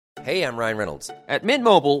Hey, I'm Ryan Reynolds. At Mint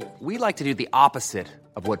Mobile, we like to do the opposite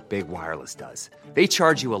of what Big Wireless does. They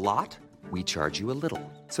charge you a lot, we charge you a little.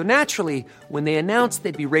 So naturally, when they announced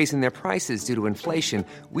they'd be raising their prices due to inflation,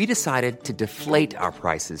 we decided to deflate our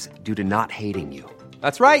prices due to not hating you.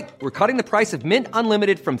 That's right. We're cutting the price of Mint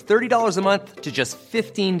Unlimited from $30 a month to just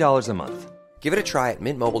 $15 a month. Give it a try at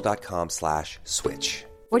mintmobile.com/switch.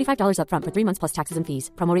 $45 up front for 3 months plus taxes and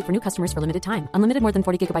fees. Promo rate for new customers for limited time. Unlimited more than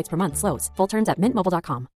 40 gigabytes per month. Slows full terms at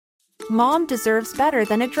mintmobile.com. Mom deserves better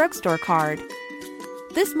than a drugstore card.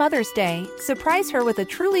 This Mother's Day, surprise her with a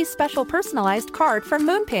truly special personalized card from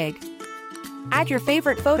Moonpig. Add your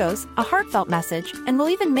favorite photos, a heartfelt message, and we'll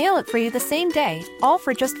even mail it for you the same day, all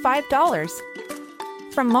for just $5.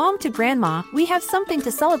 From mom to grandma, we have something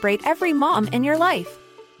to celebrate every mom in your life.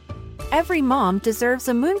 Every mom deserves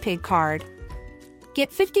a Moonpig card.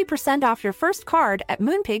 Get 50% off your first card at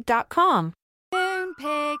moonpig.com.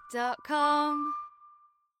 Moonpig.com.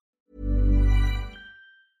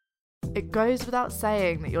 It goes without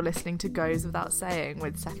saying that you're listening to Goes Without Saying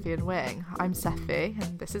with Seffi and Wing. I'm Seffi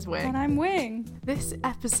and this is Wing. And I'm Wing. This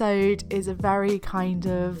episode is a very kind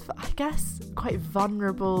of, I guess, quite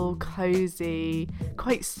vulnerable, cosy,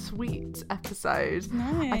 quite sweet episode.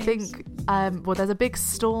 Nice. I think, there's a big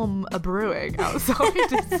storm brewing outside.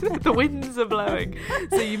 The winds are blowing.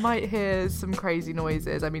 So you might hear some crazy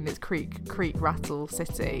noises. I mean, it's creak, rattle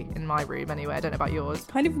city in my room anyway. I don't know about yours.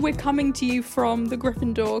 Kind of, we're coming to you from the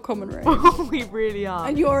Gryffindor common room. We really are.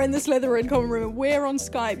 And you're in the Slytherin common room, and we're on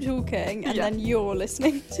Skype talking, and then you're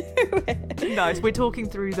listening to it. Nice. We're talking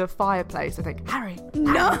through the fireplace. I think, Harry.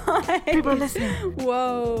 Nice. People are listening.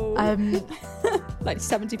 Whoa. Like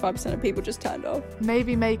 75% of people just turned off.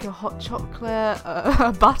 Maybe make a hot chocolate,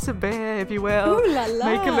 a butter beer, if you will. Ooh la la.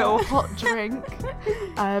 Make a little hot drink,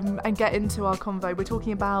 and get into our convo. We're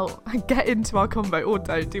talking about get into our convo, or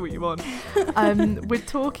don't, do what you want. We're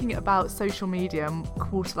talking about social media and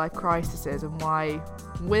quarter-life crises and why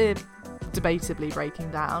we're debatably breaking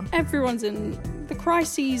down. Everyone's in. The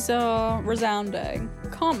crises are resounding.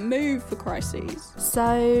 Can't move for crises.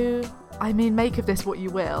 So, I mean, make of this what you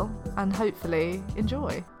will, and hopefully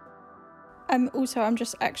enjoy. Also, I'm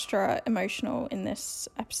just extra emotional in this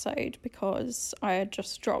episode because I had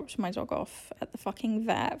just dropped my dog off at the fucking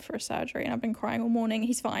vet for a surgery and I've been crying all morning.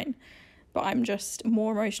 He's fine, but I'm just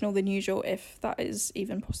more emotional than usual, if that is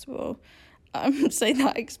even possible. So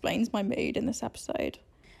that explains my mood in this episode.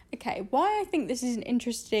 Okay, why I think this is an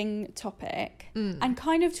interesting topic and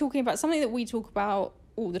kind of talking about something that we talk about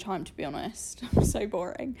all the time, to be honest. So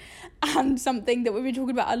boring. And something that we've been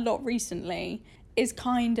talking about a lot recently is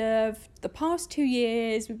kind of the past 2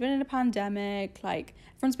 years, we've been in a pandemic, like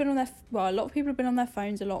everyone's been on a lot of people have been on their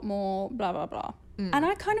phones a lot more, blah, blah, blah. And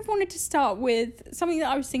I kind of wanted to start with something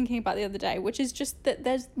that I was thinking about the other day, which is just that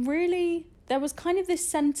there was kind of this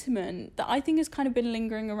sentiment that I think has kind of been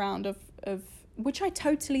lingering around of which I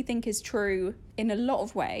totally think is true in a lot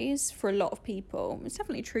of ways for a lot of people. It's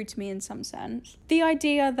definitely true to me in some sense. The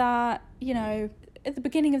idea that, you know, at the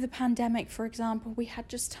beginning of the pandemic, for example, we had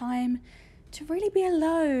just time to really be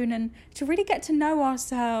alone and to really get to know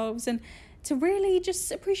ourselves and to really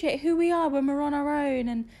just appreciate who we are when we're on our own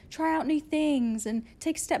and try out new things and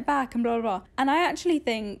take a step back and blah, blah, blah. And I actually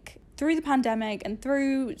think through the pandemic and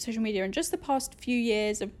through social media and just the past few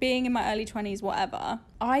years of being in my early 20s, whatever,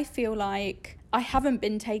 I feel like I haven't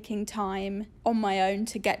been taking time on my own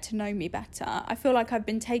to get to know me better. I feel like I've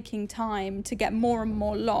been taking time to get more and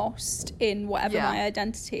more lost in whatever my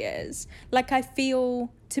identity is. Like I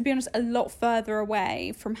feel, to be honest, a lot further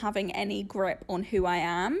away from having any grip on who I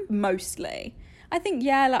am, mostly. I think,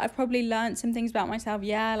 I've probably learned some things about myself.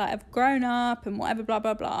 Like I've grown up and whatever, blah,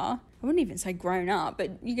 blah, blah. I wouldn't even say grown up,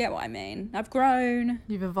 but you get what I mean. I've grown.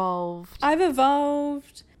 You've evolved. I've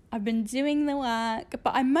evolved. I've been doing the work,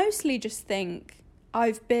 but I mostly just think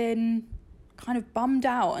I've been kind of bummed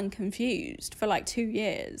out and confused for like 2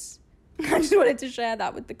 years. I just wanted to share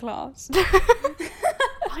that with the class.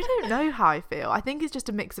 I don't know how I feel. I think it's just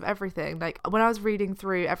a mix of everything. Like when I was reading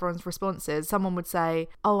through everyone's responses, someone would say,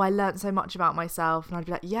 oh, I learned so much about myself. And I'd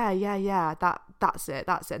be like, yeah, that's it.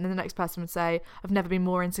 And then the next person would say, I've never been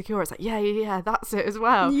more insecure. It's like, yeah, that's it as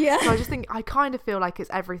well. Yeah. So I just think I kind of feel like it's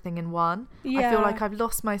everything in one. Yeah. I feel like I've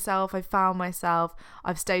lost myself. I've found myself.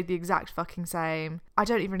 I've stayed the exact fucking same. I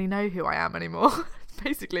don't even really know who I am anymore.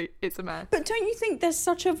 Basically, it's a mess. But don't you think there's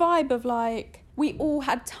such a vibe of like, we all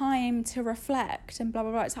had time to reflect and blah,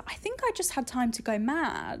 blah, blah. It's like, I think I just had time to go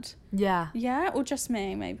mad. Yeah. Yeah? Or just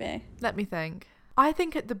me, maybe? Let me think. I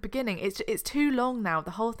think at the beginning, it's too long now.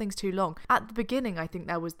 The whole thing's too long. At the beginning, I think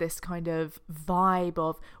there was this kind of vibe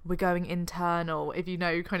of we're going internal. If you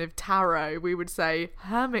know kind of tarot, we would say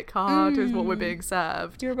hermit card is what we're being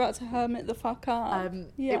served. You're about to hermit the fuck up.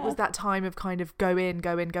 It was that time of kind of go in.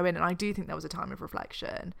 And I do think there was a time of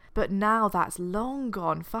reflection. But now that's long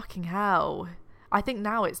gone. Fucking hell. I think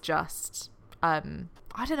now it's just, I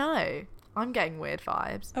don't know. I'm getting weird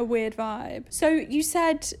vibes. A weird vibe. So you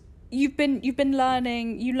said you've been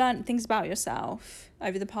learning, you learned things about yourself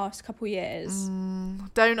over the past couple years.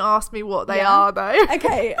 Don't ask me what they are though.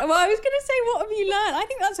 Okay, well I was going to say, what have you learned? I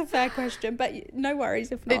think that's a fair question, but no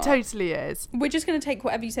worries if not. It totally is. We're just going to take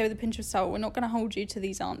whatever you say with a pinch of salt. We're not going to hold you to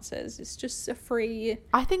these answers. It's just a free...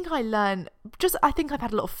 I think I've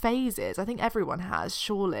had a lot of phases. I think everyone has,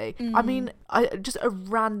 surely. I mean, just a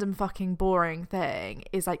random fucking boring thing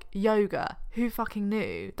is like yoga. Who fucking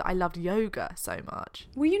knew that I loved yoga so much?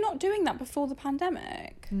 Were you not doing that before the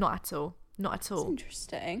pandemic? Not at all. Not at all. That's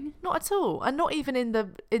interesting. Not at all. And not even in the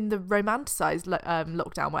romanticized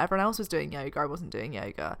lockdown where everyone else was doing yoga, I wasn't doing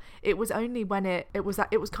yoga. It was only when it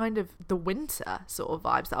was kind of the winter sort of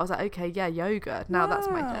vibes that I was like, okay, yeah, yoga. Now that's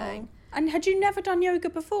my thing. And had you never done yoga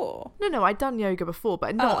before? No, I'd done yoga before,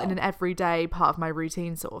 but not in an everyday part of my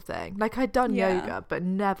routine sort of thing. Like, I'd done yoga, but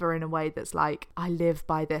never in a way that's like, I live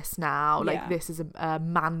by this now. Like, this is a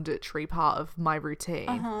mandatory part of my routine.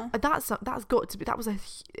 And that's got to be,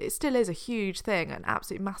 it still is a huge thing, an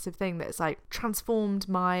absolute massive thing that's like transformed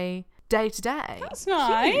my day to day. That's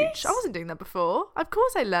nice. Huge. I wasn't doing that before. Of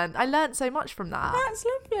course I learned so much from that. That's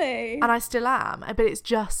lovely. And I still am, but it's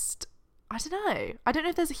just... I don't know. I don't know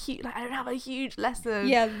if there's a huge... I don't have a huge lesson.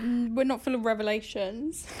 Yeah, we're not full of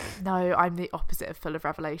revelations. No, I'm the opposite of full of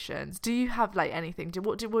revelations. Do you have, like, anything?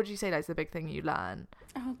 What do you say, like, is the big thing you learn?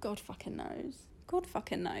 Oh, God fucking knows. God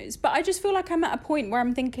fucking knows. But I just feel like I'm at a point where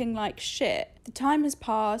I'm thinking, like, shit, the time has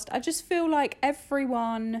passed. I just feel like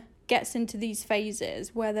everyone gets into these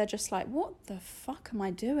phases where they're just like, what the fuck am I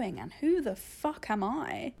doing? And who the fuck am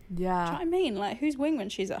I? Yeah. Do you know what I mean? Like, who's Wing when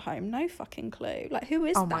she's at home? No fucking clue. Like, who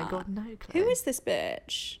is that? Oh my God, no clue. Who is this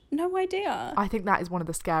bitch? No idea. I think that is one of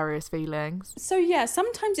the scariest feelings. So yeah,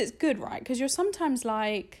 sometimes it's good, right? Because you're sometimes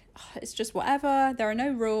like, oh, it's just whatever. There are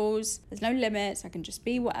no rules. There's no limits. I can just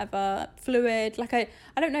be whatever. Fluid. Like, I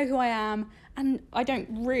don't know who I am. And I don't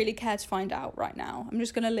really care to find out right now. I'm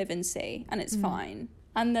just going to live and see. And it's fine.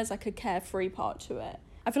 And there's like a carefree part to it.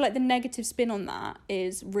 I feel like the negative spin on that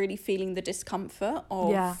is really feeling the discomfort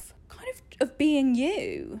of of being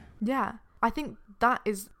you. Yeah. I think that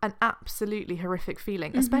is an absolutely horrific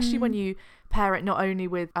feeling, especially when you pair it not only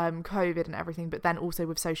with COVID and everything, but then also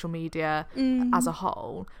with social media as a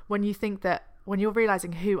whole. When you think that, when you're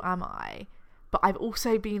realizing, who am I? But I've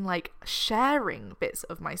also been like sharing bits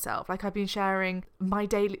of myself. Like, I've been sharing my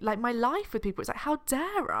daily, like my life with people. It's like, how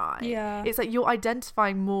dare I? Yeah. It's like you're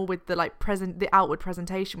identifying more with the like the outward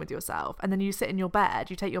presentation with yourself. And then you sit in your bed,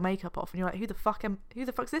 you take your makeup off and you're like, who the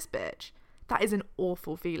fuck's this bitch? That is an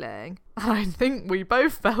awful feeling. And I think we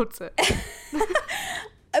both felt it.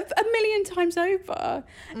 A million times over.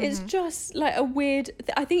 It's just like a weird...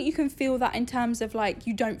 I think you can feel that in terms of like,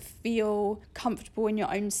 you don't feel comfortable in your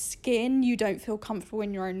own skin. You don't feel comfortable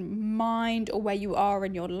in your own mind or where you are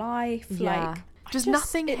in your life. Yeah. Like, just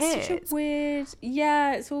nothing hits. It's such a weird...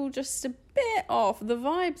 Yeah, it's all just a bit off. The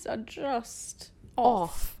vibes are just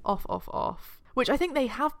off. Off. Which I think they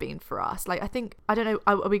have been for us. Like, I think... I don't know.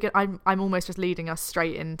 Are we good? I'm almost just leading us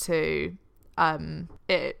straight into...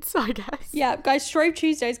 it, I guess. Yeah, guys, Shrove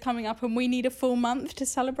Tuesday is coming up and we need a full month to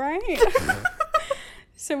celebrate.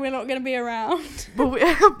 So we're not going to be around. Well, we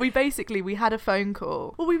had a phone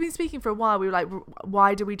call. Well, we've been speaking for a while. We were like,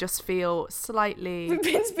 why do we just feel slightly... We've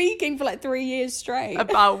been speaking for like 3 years straight.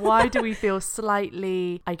 About why do we feel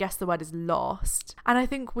slightly, I guess the word is lost. And I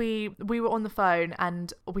think we were on the phone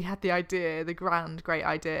and we had the idea, the great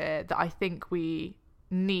idea, that I think we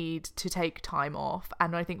need to take time off,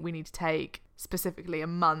 and I think we need to take specifically a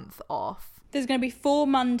month off. There's going to be 4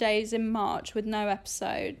 Mondays in March with no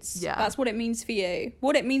episodes. Yeah. That's what it means for you.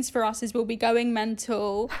 What it means for us is we'll be going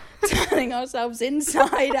mental, turning ourselves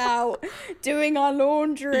inside out, doing our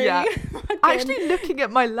laundry. Yeah. Actually looking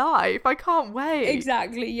at my life. I can't wait.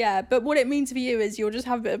 Exactly, yeah. But what it means for you is you'll just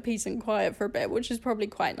have a bit of peace and quiet for a bit, which is probably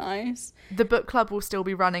quite nice. The book club will still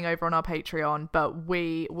be running over on our Patreon, but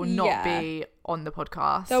we will not be on the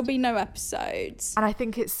podcast. There'll be no episodes. And I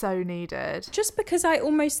think it's so needed. Just because I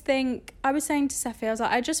almost think, I was saying to Seffi, I was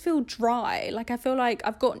like, I just feel dry. Like I feel like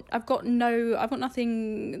I've got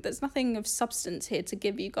nothing, there's nothing of substance here to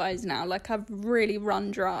give you guys now. Like I've really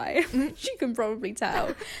run dry, which you can probably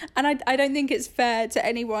tell. And I don't think it's fair to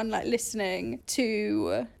anyone like listening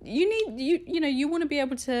to, you want to be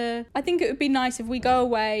able to, I think it would be nice if we go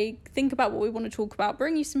away, think about what we want to talk about,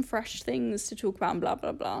 bring you some fresh things to talk about and blah,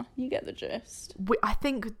 blah, blah. You get the gist. I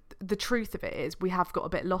think the truth of it is we have got a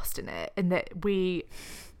bit lost in it, and that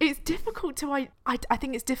it's difficult to, I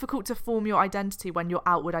think it's difficult to form your identity when your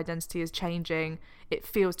outward identity is changing. It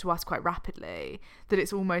feels to us quite rapidly that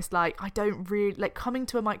it's almost like, I don't really, like coming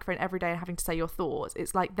to a microphone every day and having to say your thoughts.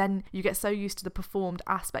 It's like, then you get so used to the performed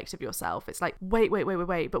aspect of yourself. It's like, wait.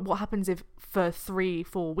 But what happens if for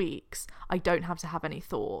 3-4 weeks, I don't have to have any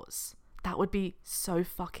thoughts? That would be so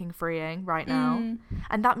fucking freeing right now.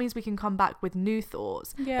 And that means we can come back with new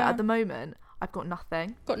thoughts. Yeah. But at the moment, I've got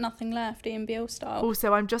nothing. Got nothing left, Ian Beale style.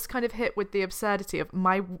 Also, I'm just kind of hit with the absurdity of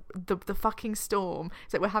the fucking storm.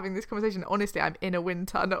 It's like we're having this conversation. Honestly, I'm in a wind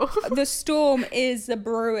tunnel. The storm is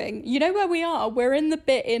brewing. You know where we are? We're in the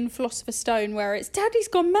bit in Philosopher's Stone where it's Daddy's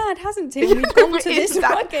gone mad, hasn't he? We've gone to this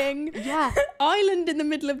fucking island in the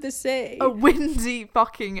middle of the sea. A windy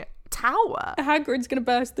fucking tower. Hagrid's gonna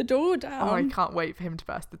burst the door down. Oh, I can't wait for him to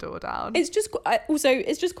burst the door down. It's just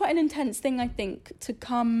quite an intense thing, I think, to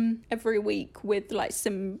come every week with like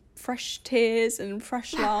some fresh tears and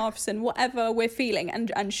fresh laughs and whatever we're feeling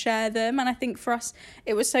and share them. And I think for us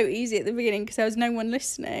it was so easy at the beginning because there was no one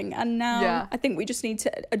listening, and now I think we just need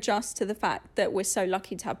to adjust to the fact that we're so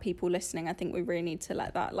lucky to have people listening. I think we really need to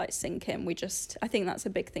let that like sink in. I think that's a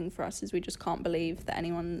big thing for us, is we just can't believe that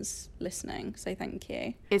anyone's listening, so thank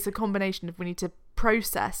you. It's a combination of, we need to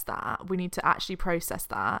process that. We need to actually process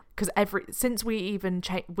that, because since we even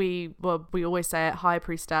we always say it, High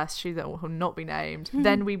Priestess, she that will not be named,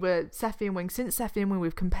 then we were Seffi and Wing. Since Seffi and Wing,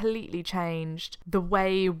 we've completely changed the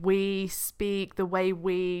way we speak, the way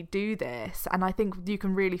we do this, and I think you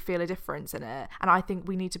can really feel a difference in it. And I think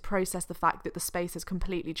we need to process the fact that the space has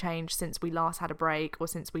completely changed since we last had a break, or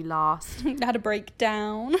since we last had a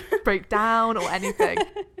breakdown or anything.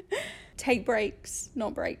 Take breaks,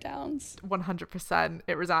 not breakdowns. 100%,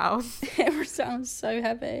 it resounds. It resounds so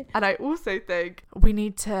heavy. And I also think we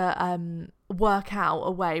need to work out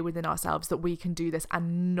a way within ourselves that we can do this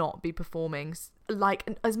and not be performing.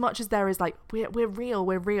 Like, as much as there is like, we're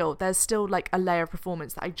real, there's still like a layer of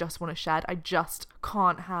performance that I just want to shed. I just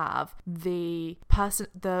can't have the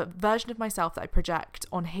version of myself that I project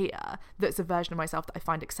on here that's a version of myself that I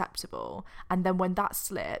find acceptable, and then when that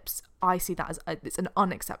slips, I see that as it's an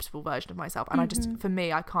unacceptable version of myself. And I just, for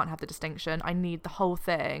me, I can't have the distinction. I need the whole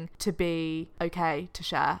thing to be okay to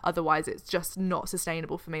share, otherwise it's just not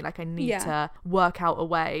sustainable for me. Like, I need to work out a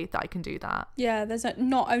way that I can do that. Yeah, there's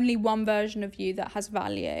not only one version of you that has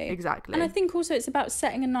value. Exactly. And I think also it's about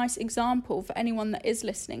setting a nice example for anyone that is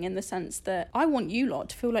listening, in the sense that I want you lot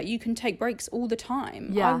to feel like you can take breaks all the time.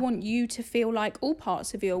 Yeah. I want you to feel like all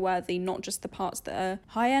parts of you are worthy, not just the parts that are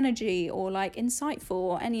high energy or like insightful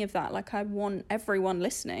or any of that. Like, I want everyone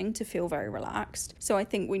listening to feel very relaxed. So I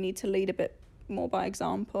think we need to lead a bit more by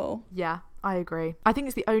example. Yeah, I agree. I think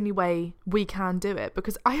it's the only way we can do it,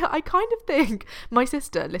 because I kind of think my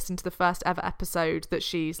sister listened to the first ever episode that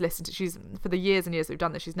she's listened to. She's, for the years and years that we've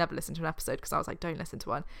done this, she's never listened to an episode, because I was like, don't listen to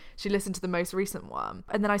one. She listened to the most recent one,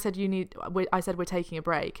 and then I said, we're taking a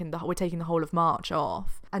break and we're taking the whole of March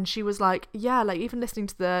off, and she was like, yeah, like even listening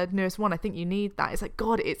to the newest one, I think you need that. It's like,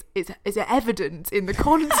 God, it's evident in the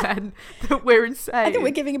content that we're insane. I think we're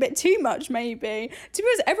giving a bit too much, maybe. To be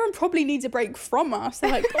honest, everyone probably needs a break from us. They're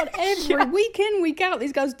like, God, every week in, week out,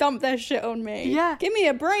 these girls dump their shit on me. Yeah. Give me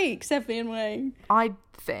a break, Seffi and Wing. I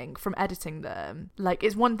think from editing them, like,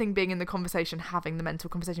 it's one thing being in the conversation, having the mental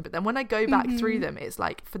conversation, but then when I go back through them, it's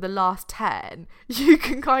like for the last 10, you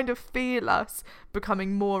can kind of feel us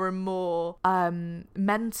becoming more and more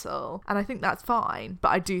mental, and I think that's fine. But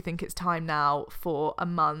I do think it's time now for a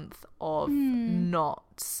month of not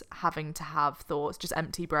having to have thoughts, just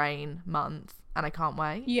empty brain month, and I can't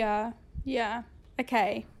wait. Yeah.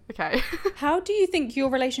 Okay. How do you think your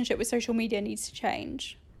relationship with social media needs to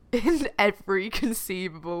change? In every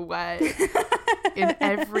conceivable way.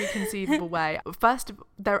 First,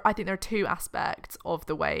 I think there are two aspects of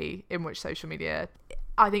the way in which social media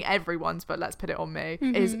I think everyone's, but let's put it on me,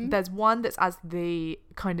 is there's one that's as the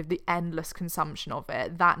kind of the endless consumption of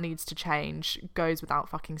it. That needs to change. Goes without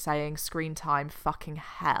fucking saying. Screen time, fucking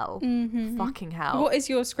hell. Fucking hell. What is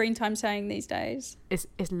your screen time saying these days? It's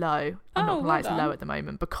low. I'm not gonna lie, it's low at the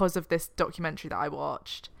moment because of this documentary that I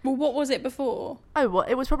watched. Well, what was it before? Oh, well,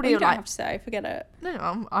 it was probably You don't have to say, forget it.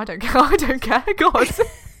 No, I don't care. I don't care. God.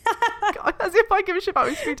 God, as if I give a shit about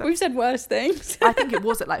my screen time. We've said worse things. I think it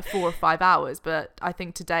was at like 4 or 5 hours, but I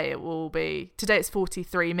think today it's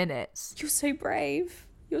 43 minutes. You're so brave.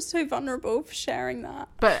 You're so vulnerable for sharing that.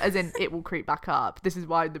 But as in, it will creep back up. This is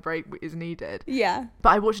why the break is needed. Yeah. But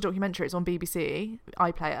I watched a documentary, it's on BBC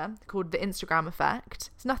iPlayer, called The Instagram Effect.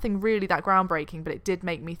 It's nothing really that groundbreaking, but it did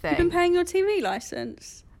make me think. You've been paying your TV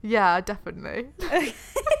licence? Yeah, definitely.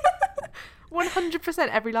 100%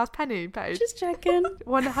 every last penny paid. Just checking.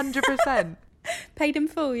 100%. Paid in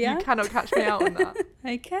full, yeah? You cannot catch me out on that.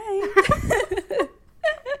 Okay.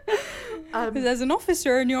 There's an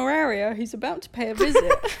officer in your area who's about to pay a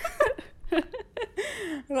visit.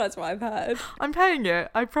 That's what I've heard. I'm paying it,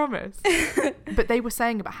 I promise. But they were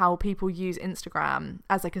saying about how people use Instagram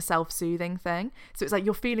as like a self-soothing thing. So it's like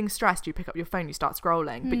you're feeling stressed, you pick up your phone, you start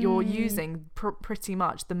scrolling, but you're using pretty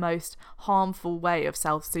much the most harmful way of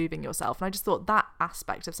self-soothing yourself. And I just thought that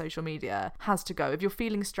aspect of social media has to go. If you're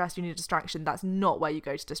feeling stressed, you need a distraction, that's not where you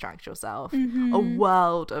go to distract yourself. A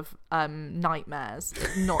world of nightmares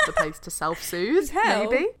is not the place to self-soothe.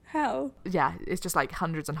 Maybe. Hell. Yeah, it's just like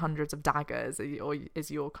hundreds and hundreds of daggers, or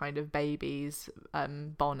is your kind of baby's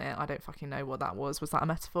bonnet. I don't fucking know what that was. Was that a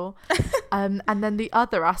metaphor? And then the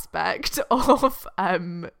other aspect of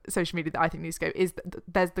social media that I think needs to go is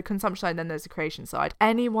there's the consumption side and then there's the creation side.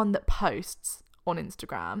 Anyone that posts on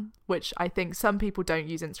Instagram, which I think some people don't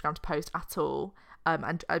use Instagram to post at all,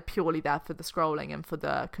 and are purely there for the scrolling and for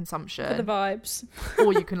the consumption. For the vibes.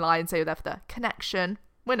 Or you can lie and say you're there for the connection.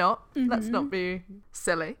 We're not. Let's not be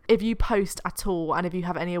silly. If you post at all and if you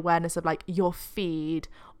have any awareness of like your feed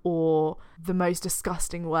or the most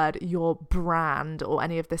disgusting word, your brand or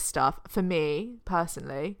any of this stuff, for me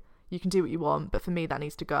personally, you can do what you want, but for me that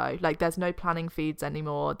needs to go. Like there's no planning feeds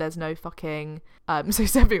anymore. There's no fucking so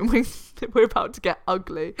Seven, we're about to get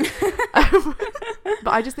ugly.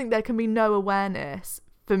 But I just think there can be no awareness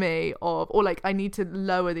for me or like I need to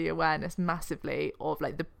lower the awareness massively of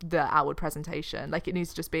like the outward presentation. Like it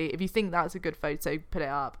needs to just be, if you think that's a good photo, put it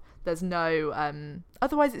up. There's no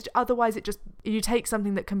otherwise it just, you take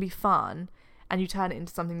something that can be fun and you turn it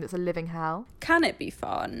into something that's a living hell. Can it be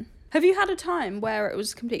fun? Have you had a time where it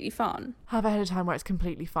was completely fun? Have I had a time where it's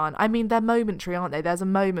completely fun? I mean, they're momentary, aren't they? There's a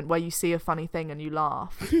moment where you see a funny thing and you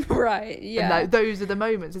laugh. Right, yeah. And those are the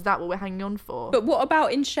moments. Is that what we're hanging on for? But what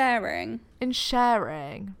about in sharing? In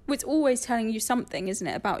sharing? It's always telling you something, isn't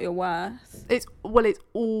it, about your worth? It's always.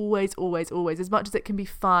 As much as it can be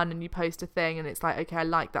fun and you post a thing and it's like, okay, I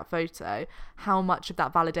like that photo, how much of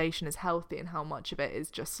that validation is healthy and how much of it is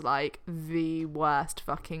just like the worst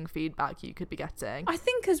fucking feedback you could be getting? I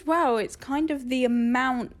think as well, it's kind of the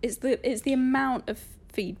amount, it's the amount of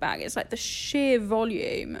feedback. It's like the sheer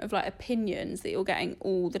volume of like opinions that you're getting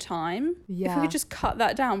all the time. Yeah. If we could just cut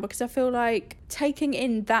that down, because I feel like taking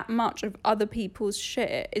in that much of other people's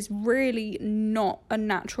shit is really not a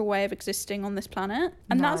natural way of existing on this planet.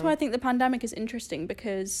 And that's why I think the pandemic is interesting,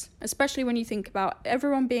 because especially when you think about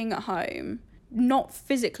everyone being at home, not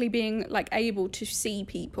physically being like able to see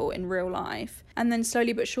people in real life, and then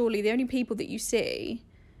slowly but surely the only people that you see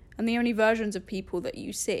and the only versions of people that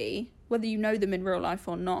you see, whether you know them in real life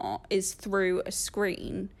or not, is through a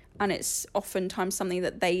screen, and it's oftentimes something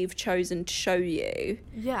that they've chosen to show you.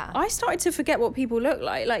 Yeah. I started to forget what people look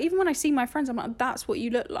like. Like, even when I see my friends, I'm like, that's what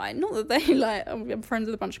you look like. Not that they like, I'm friends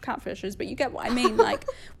with a bunch of catfishers, but you get what I mean. Like,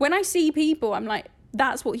 when I see people, I'm like,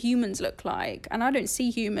 that's what humans look like, and I don't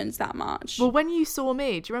see humans that much. Well, when you saw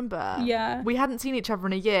me, do you remember? Yeah. We hadn't seen each other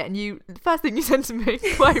in a year, and the first thing you said to me,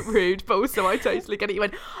 quite rude, but also I totally get it, you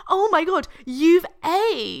went, oh my god, you've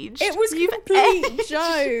aged. It was a complete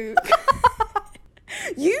joke.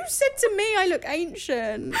 You said to me I look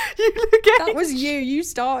ancient. You look ancient. That was you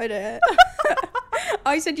started it.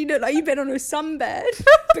 I said you look like you've been on a sunbed,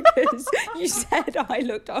 because you said I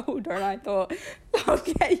looked older, and I thought, I'll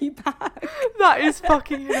get you back. That is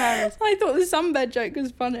fucking hilarious. I thought the sunbed joke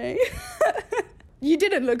was funny. You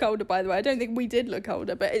didn't look older, by the way. I don't think we did look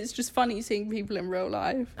older, but it's just funny seeing people in real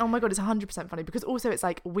life. Oh my god, it's 100% funny, because also it's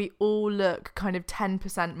like we all look kind of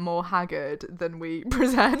 10% more haggard than we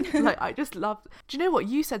present. Like, I just love... Do you know what?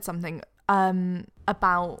 You said something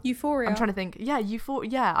about Euphoria. I'm trying to think. Yeah, Euphoria.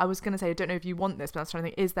 Yeah, I was going to say, I don't know if you want this, but I was trying to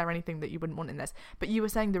think, is there anything that you wouldn't want in this? But you were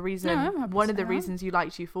saying one of the reasons you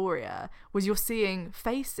liked Euphoria was you're seeing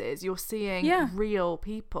faces, you're seeing real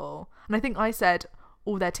people. And I think I said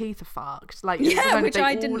all their teeth are fucked. Like, which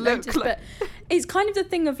I didn't notice, but it's kind of the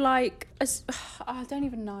thing of like, I don't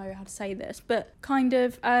even know how to say this, but kind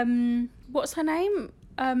of, what's her name?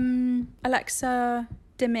 Alexa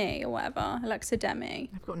Demi or whatever. Alexa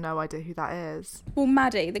Demi. I've got no idea who that is. Well,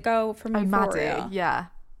 Maddie, the girl from Euphoria. Maddie, yeah.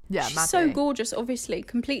 Yeah, she's Maddie. so gorgeous, obviously,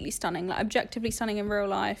 completely stunning, like objectively stunning in real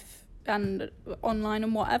life and online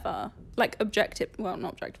and whatever. Like not objective,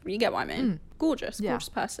 you get what I mean. Gorgeous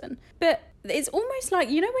person. But it's almost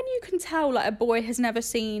like, you know when you can tell like a boy has never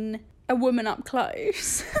seen a woman up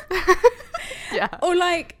close? Yeah. Or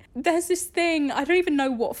like, there's this thing, I don't even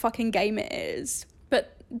know what fucking game it is,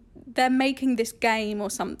 but they're making this game or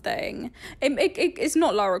something. It's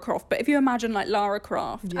not Lara Croft, but if you imagine like Lara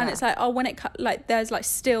Croft, and it's like, when like there's like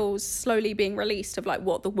stills slowly being released of like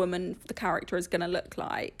what the character is gonna look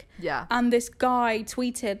like. Yeah. And this guy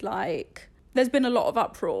tweeted like, there's been a lot of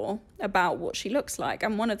uproar about what she looks like,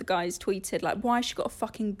 and one of the guys tweeted like, why has she got a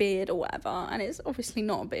fucking beard or whatever? And it's obviously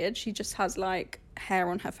not a beard, she just has like hair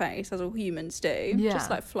on her face, as all humans do, just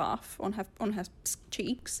like fluff on her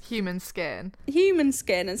cheeks, human skin.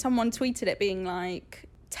 And someone tweeted it being like,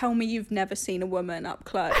 tell me you've never seen a woman up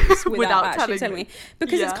close without actually telling me,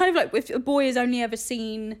 because it's kind of like if a boy has only ever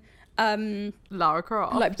seen Lara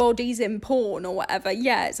Croft, like bodies in porn or whatever,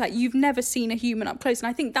 it's like you've never seen a human up close. And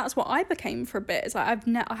I think that's what I became for a bit. It's like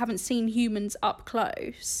I haven't seen humans up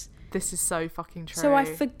close. This is so fucking true. So I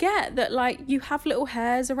forget that like you have little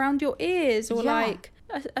hairs around your ears, or like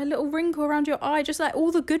a little wrinkle around your eye, just like all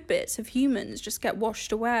the good bits of humans just get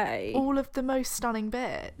washed away. All of the most stunning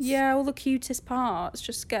bits. Yeah, all the cutest parts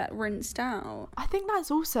just get rinsed out. I think that's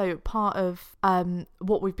also part of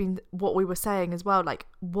what we were saying as well, like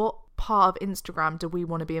what part of Instagram do we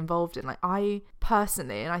want to be involved in? Like I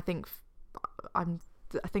personally, and I think I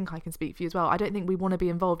can speak for you as well, I don't think we want to be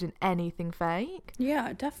involved in anything fake.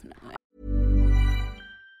 Yeah, definitely.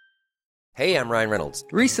 Hey, I'm Ryan Reynolds.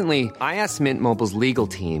 Recently, I asked Mint Mobile's legal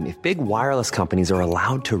team if big wireless companies are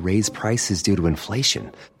allowed to raise prices due to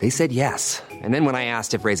inflation. They said yes. And then when I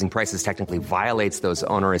asked if raising prices technically violates those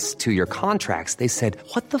onerous 2-year contracts, they said,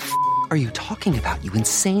 what the f*** are you talking about, you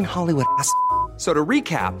insane Hollywood ass f- So to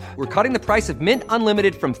recap, we're cutting the price of Mint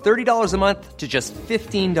Unlimited from $30 a month to just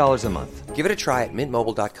 $15 a month. Give it a try at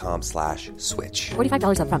mintmobile.com/switch.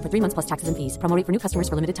 $45 up front for 3 months plus taxes and fees. Promo rate for new customers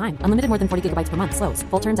for limited time. Unlimited more than 40 gigabytes per month. Slows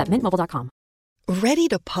full terms at mintmobile.com. Ready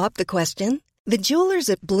to pop the question? The jewelers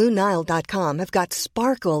at BlueNile.com have got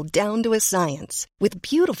sparkle down to a science with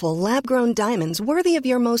beautiful lab-grown diamonds worthy of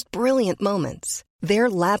your most brilliant moments. Their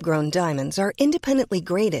lab-grown diamonds are independently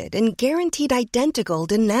graded and guaranteed identical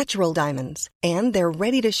to natural diamonds, and they're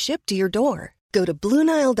ready to ship to your door. Go to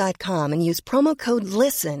BlueNile.com and use promo code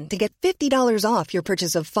LISTEN to get $50 off your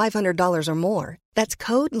purchase of $500 or more. That's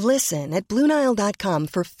code LISTEN at BlueNile.com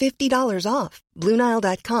for $50 off.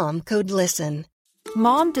 BlueNile.com, code LISTEN.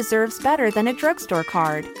 Mom deserves better than a drugstore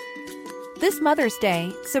card. This Mother's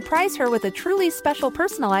Day, surprise her with a truly special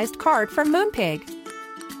personalized card from Moonpig.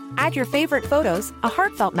 Add your favorite photos, a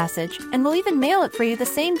heartfelt message, and we'll even mail it for you the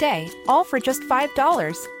same day, all for just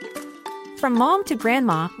 $5. From mom to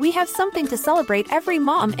grandma, we have something to celebrate every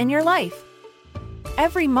mom in your life.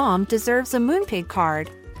 Every mom deserves a Moonpig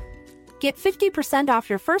card. Get 50% off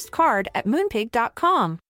your first card at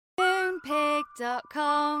moonpig.com.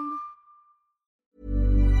 Moonpig.com.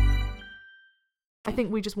 I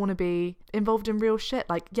think we just want to be involved in real shit.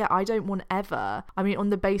 Like, yeah, I don't want ever, I mean,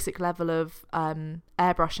 on the basic level of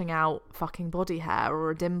airbrushing out fucking body hair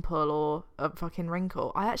or a dimple or a fucking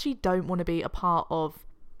wrinkle, I actually don't want to be a part of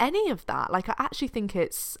any of that. Like, I actually think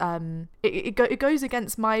it's it goes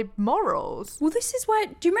against my morals. Well, this is why,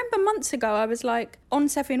 do you remember months ago I was like, on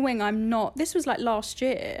Seffi and Wing, this was like last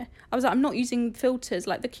year, I was like, I'm not using filters,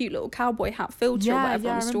 like the cute little cowboy hat filter or whatever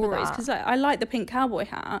on stories, because like, I like the pink cowboy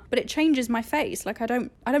hat, but it changes my face. Like I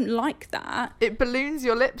don't like that. It balloons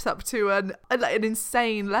your lips up to an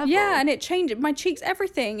insane level. Yeah, and it changes my cheeks,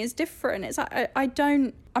 everything is different. It's like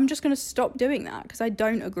I'm just going to stop doing that because I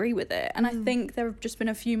don't agree with it. And I think there have just been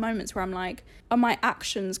a few moments where I'm like, are my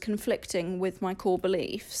actions conflicting with my core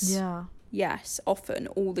beliefs? Yeah. Yes, often,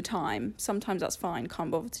 all the time. Sometimes that's fine,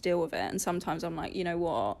 can't bother to deal with it. And sometimes I'm like, you know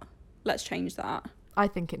what? Let's change that. I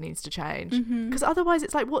think it needs to change. Because otherwise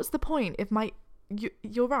it's like, what's the point if my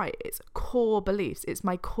you're right. It's core beliefs. It's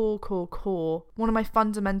my core. One of my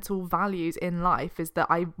fundamental values in life is that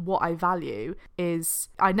what I value is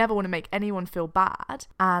I never want to make anyone feel bad,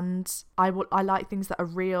 and I like things that are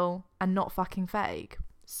real and not fucking fake.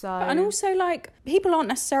 So, and also, like, people aren't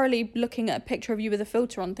necessarily looking at a picture of you with a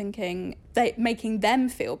filter on thinking making them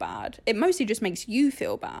feel bad. It mostly just makes you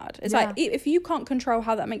feel bad. It's like, if you can't control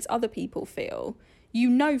how that makes other people feel, you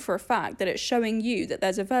know for a fact that it's showing you that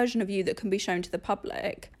there's a version of you that can be shown to the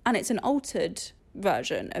public, and it's an altered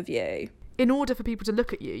version of you. In order for people to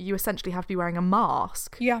look at you, you essentially have to be wearing a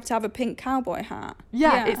mask. You have to have a pink cowboy hat.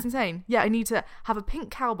 Yeah, it's insane. Yeah, I need to have a pink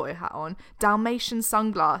cowboy hat on, Dalmatian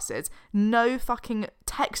sunglasses, no fucking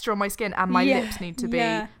texture on my skin, and my lips need to be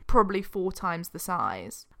probably 4 times the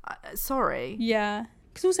size. Sorry. Yeah.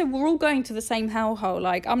 Because also, we're all going to the same hellhole.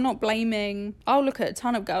 Like, I'm not blaming... I'll look at a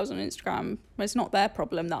ton of girls on Instagram. It's not their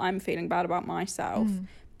problem that I'm feeling bad about myself.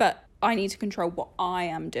 But I need to control what I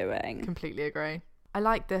am doing. Completely agree. I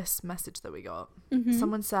like this message that we got.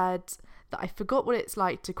 Someone said that I forgot what it's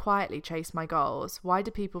like to quietly chase my goals. Why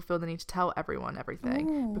do people feel the need to tell everyone everything?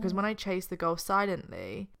 Ooh. Because when I chase the goal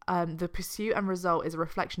silently, the pursuit and result is a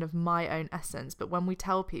reflection of my own essence. But when we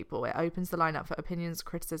tell people, it opens the line up for opinions,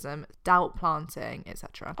 criticism, doubt planting,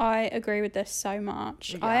 etc. I agree with this so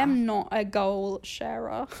much. Yeah. I am not a goal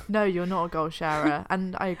sharer. No, you're not a goal sharer.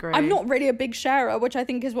 And I agree. I'm not really a big sharer, which I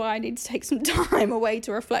think is why I need to take some time away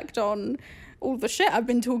to reflect on all the shit I've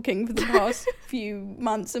been talking for the past few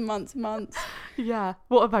months and months and months. Yeah.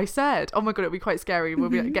 What have I said? Oh my God, it'll be quite scary.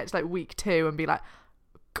 We'll be get to like week 2 and be like,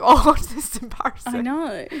 God, this is embarrassing. I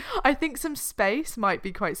know. I think some space might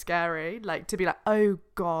be quite scary. Like to be like, oh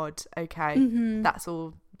God, okay. That's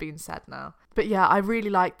all been said now. But yeah, I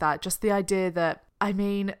really like that. Just the idea that, I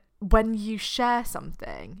mean, when you share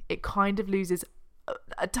something, it kind of loses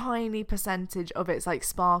a tiny percentage of its like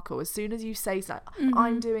sparkle. As soon as you say like,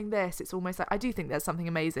 I'm doing this, it's almost like, I do think there's something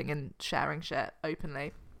amazing in sharing shit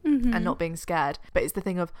openly and not being scared. But it's the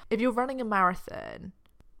thing of, if you're running a marathon,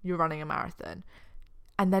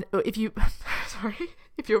 and then if you're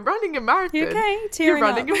running a marathon, you're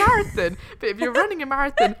running a marathon. But if you're running a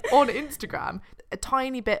marathon on Instagram, a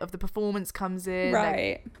tiny bit of the performance comes in.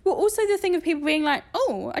 Right. Well, also the thing of people being like,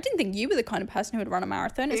 oh, I didn't think you were the kind of person who would run a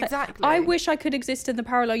marathon. It's exactly. Like, I wish I could exist in the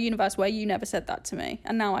parallel universe where you never said that to me,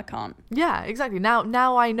 and now I can't. Yeah, exactly.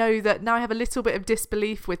 Now I know that. Now I have a little bit of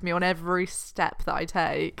disbelief with me on every step that I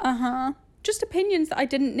take. Just opinions that I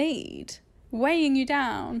didn't need, weighing you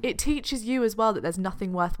down. It teaches you as well that there's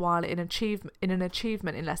nothing worthwhile in an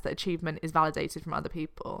achievement unless that achievement is validated from other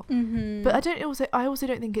people. But I also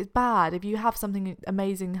don't think it's bad if you have something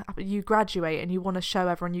amazing happen, you graduate and you want to show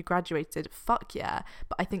everyone you graduated. Fuck yeah.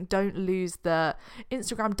 But I think don't lose the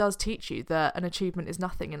Instagram does teach you that an achievement is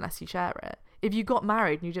nothing unless you share it. If you got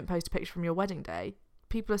married and you didn't post a picture from your wedding day,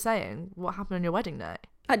 people are saying, what happened on your wedding day?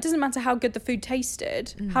 It doesn't matter how good the food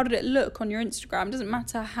tasted. How did it look on your Instagram? It doesn't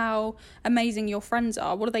matter how amazing your friends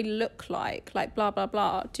are. What do they look like? Like blah, blah,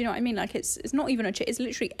 blah. Do you know what I mean? Like it's not even it's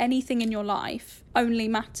literally anything in your life only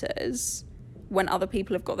matters when other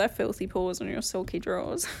people have got their filthy paws on your silky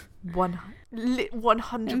drawers. 100%.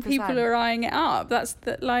 And people are eyeing it up. That's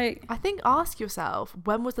like... I think ask yourself,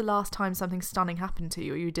 when was the last time something stunning happened to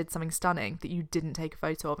you, or you did something stunning that you didn't take a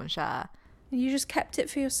photo of and share? You just kept it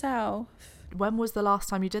for yourself. When was the last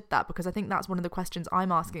time you did that? Because I think that's one of the questions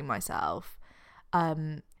I'm asking myself,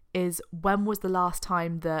 is when was the last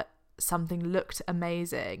time that something looked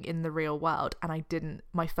amazing in the real world and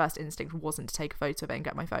my first instinct wasn't to take a photo of it and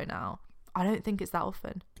get my phone out? I don't think it's that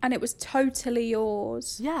often. And it was totally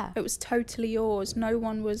yours. Yeah. It was totally yours. No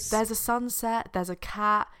one was... There's a sunset, there's a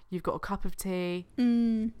cat, you've got a cup of tea.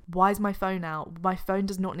 Why is my phone out? My phone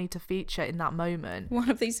does not need to feature in that moment. One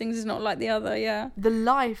of these things is not like the other, yeah. The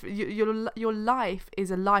life, your life is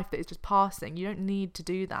a life that is just passing. You don't need to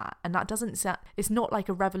do that. And that doesn't sound... It's not like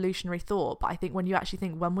a revolutionary thought, but I think when you actually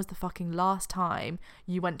think, when was the fucking last time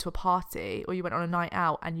you went to a party or you went on a night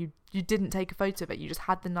out and you didn't take a photo of it, you just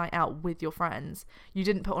had the night out with your friends. You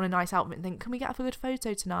didn't put on a nice outfit and think, can we get a good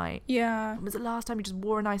photo tonight? Yeah. When was the last time you just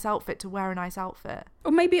wore a nice outfit to wear a nice outfit?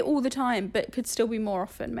 Or maybe all the time, but could still be more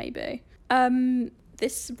often, maybe.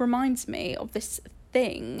 This reminds me of this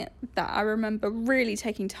thing that I remember really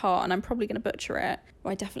taking to heart, and I'm probably going to butcher it.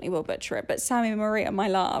 Well, I definitely will butcher it, but Sammy Maria, my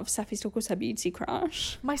love, Safi still calls her beauty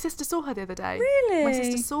crush. My sister saw her the other day. Really? My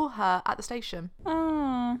sister saw her at the station.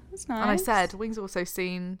 Oh, that's nice. And I said, Wing's also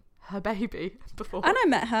seen her baby before. And I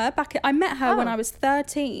met her when I was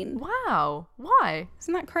 13. Wow. Why?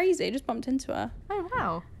 Isn't that crazy? I just bumped into her. Oh,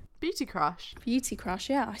 wow. Beauty crush. Beauty crush,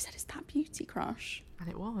 yeah. I said, is that beauty crush? And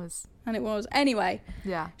it was. Anyway.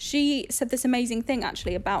 Yeah. She said this amazing thing,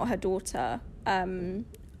 actually, about her daughter,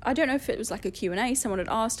 I don't know if it was like a Q&A, someone had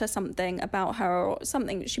asked her something about her or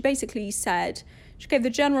something. She basically said, she gave the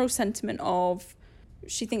general sentiment of,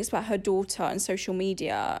 she thinks about her daughter and social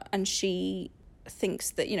media, and she thinks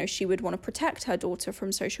that, you know, she would want to protect her daughter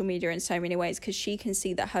from social media in so many ways, because she can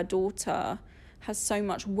see that her daughter has so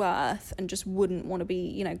much worth and just wouldn't want to be,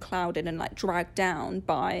 you know, clouded and like dragged down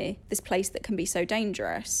by this place that can be so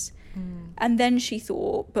dangerous. And then she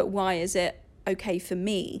thought, but why is it okay for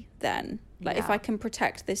me then? Like, if I can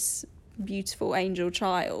protect this beautiful angel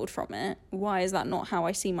child from it, why is that not how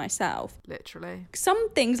I see myself? Literally. Some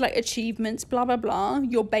things like achievements, blah, blah, blah,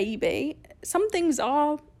 your baby, some things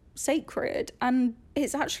are sacred, and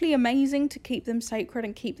it's actually amazing to keep them sacred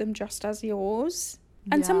and keep them just as yours.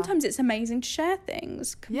 And sometimes it's amazing to share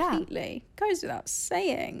things completely. Goes without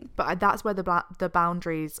saying. But that's where the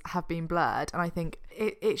boundaries have been blurred. And I think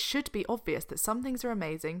it should be obvious that some things are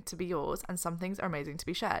amazing to be yours and some things are amazing to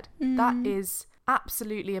be shared. That is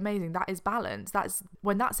absolutely amazing. That is balance.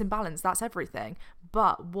 When that's in balance, that's everything.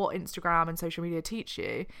 But what Instagram and social media teach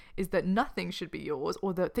you is that nothing should be yours,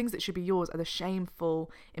 or the things that should be yours are the shameful,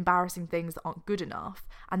 embarrassing things that aren't good enough,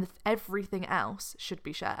 and everything else should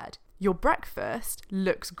be shared. Your breakfast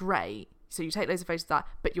looks great, so you take loads of photos of that,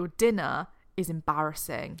 but your dinner is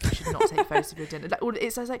embarrassing. You should not take photos of your dinner.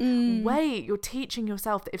 It's like, wait, you're teaching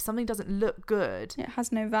yourself that if something doesn't look good, it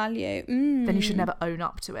has no value, then you should never own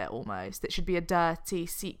up to it. Almost, it should be a dirty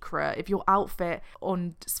secret. If your outfit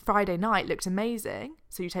on Friday night looked amazing,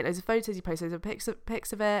 so you take loads of photos, you post loads of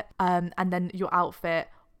pics of it, and then your outfit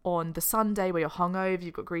on the Sunday where you're hungover,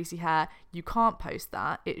 you've got greasy hair, you can't post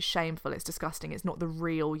that. It's shameful, it's disgusting, it's not the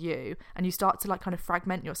real you. And you start to like kind of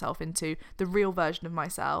fragment yourself into the real version of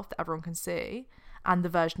myself that everyone can see, and the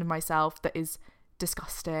version of myself that is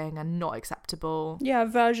disgusting and not acceptable. Yeah,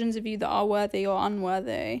 versions of you that are worthy or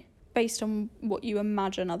unworthy based on what you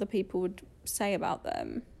imagine other people would say about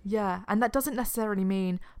them. Yeah, and that doesn't necessarily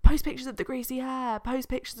mean post pictures of the greasy hair, post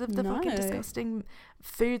pictures of the fucking disgusting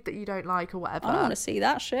food that you don't like or whatever. I don't want to see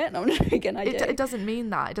that shit. No, I'm joking, It doesn't mean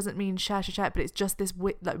that. It doesn't mean share, but it's just this,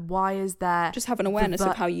 like, why is there... Just have an awareness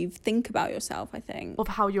of how you think about yourself, I think. Of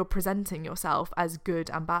how you're presenting yourself as good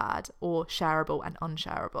and bad, or shareable and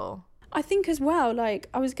unshareable. I think as well, like,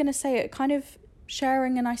 I was going to say it kind of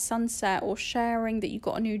sharing a nice sunset or sharing that you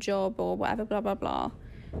got a new job or whatever, blah, blah, blah,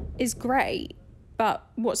 is great. But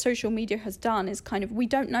what social media has done is kind of, we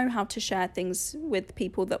don't know how to share things with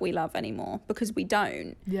people that we love anymore, because we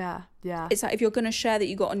don't. Yeah. It's like, if you're going to share that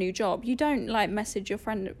you got a new job, you don't like message your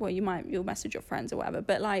friend, well, you'll message your friends or whatever,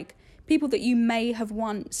 but like people that you may have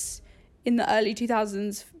once in the early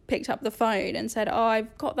 2000s picked up the phone and said, oh,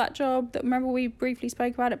 I've got that job, that remember we briefly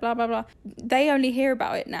spoke about it, blah, blah, blah. They only hear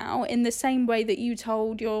about it now in the same way that you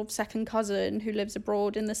told your second cousin who lives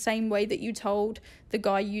abroad, in the same way that you told the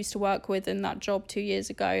guy you used to work with in that job 2 years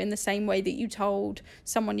ago, in the same way that you told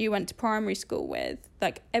someone you went to primary school with.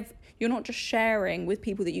 Like, you're not just sharing with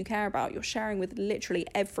people that you care about, you're sharing with literally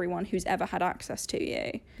everyone who's ever had access to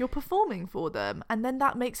you. You're performing for them, and then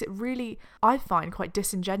that makes it really, I find, quite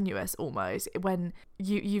disingenuous almost, when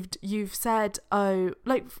you've said, oh,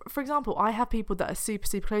 like, for example, I have people that are super,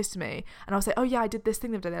 super close to me, and I'll say, oh yeah, I did this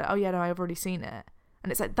thing the other day. Like, oh yeah, no, I've already seen it. And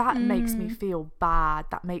it's like, that makes me feel bad.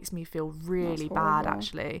 That makes me feel really bad,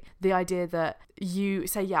 actually. The idea that you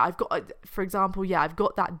say, yeah, I've got, for example, yeah, I've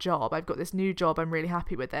got that job. I've got this new job. I'm really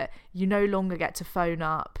happy with it. You no longer get to phone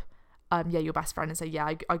up, your best friend and say,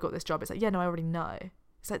 yeah, I got this job. It's like, yeah, no, I already know.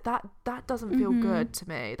 It's like, that doesn't feel good to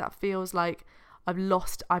me. That feels like I've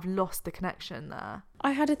lost the connection there.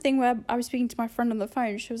 I had a thing where I was speaking to my friend on the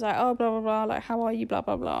phone. She was like, oh, blah, blah, blah, like, how are you, blah,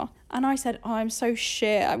 blah, blah. And I said, oh, I'm so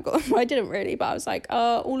shit. I didn't really, but I was like,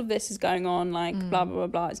 all of this is going on, like, blah, blah, blah,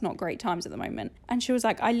 blah. It's not great times at the moment. And she was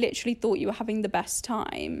like, I literally thought you were having the best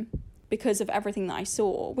time because of everything that I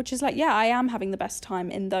saw, which is like, yeah, I am having the best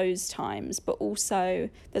time in those times, but also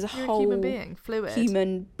there's You're whole human being, fluid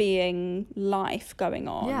human being life going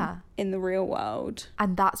on in the real world.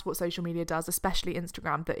 And that's what social media does, especially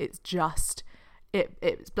Instagram, that it's just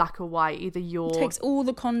it's black or white. Either it takes all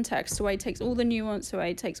the context away, takes all the nuance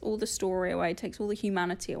away, takes all the story away, takes all the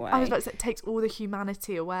humanity away. I was about to say, it takes all the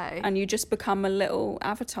humanity away, and you just become a little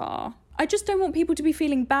avatar. I just don't want people to be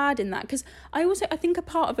feeling bad in that, because I think a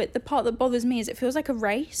part of it, the part that bothers me, is it feels like a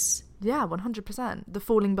race. Yeah, 100%. The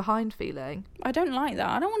falling behind feeling. I don't like that.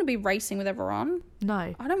 I don't want to be racing with everyone.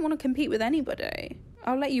 No. I don't want to compete with anybody.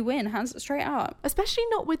 I'll let you win, hands straight up. Especially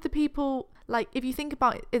not with the people, like, if you think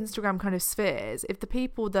about Instagram kind of spheres, if the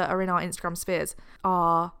people that are in our Instagram spheres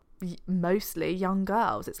are mostly young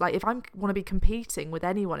girls, it's like, if I want to be competing with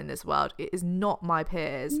anyone in this world, it is not my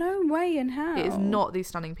peers. No way in hell. It is not these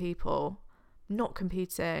stunning people. not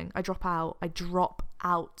competing. I drop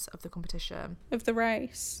out of the competition. Of the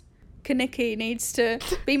race. Kaniki needs to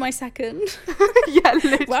be my second. Yeah,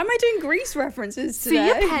 literally. Why am I doing Grease references today?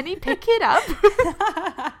 See you, Penny, pick it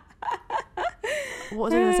up. What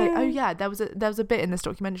was I going to say? Oh yeah, there was a bit in this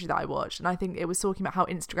documentary that I watched, and I think it was talking about how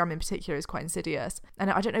Instagram in particular is quite insidious. And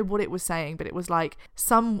I don't know what it was saying, but it was like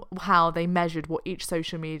somehow they measured what each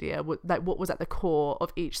social media like what was at the core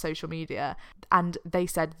of each social media, and they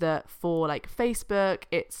said that for like Facebook,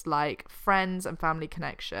 it's like friends and family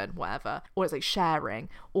connection, whatever, or it's like sharing,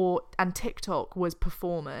 and TikTok was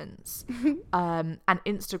performance, and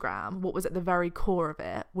Instagram, what was at the very core of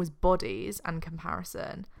it was bodies and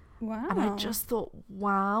comparison. Wow. And I just thought,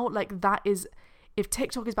 wow, like that is, if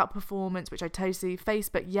TikTok is about performance, which I totally see,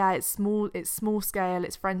 Facebook, yeah, it's small scale,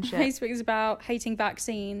 it's friendship. Facebook is about hating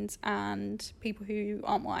vaccines and people who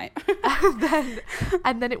aren't white.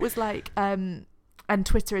 and then it was like, and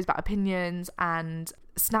Twitter is about opinions, and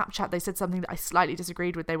Snapchat, they said something that I slightly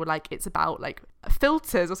disagreed with. They were like, it's about like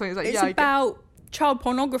filters or something. It's about child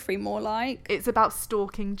pornography, more like. It's about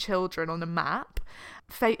stalking children on a map.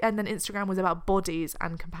 And then Instagram was about bodies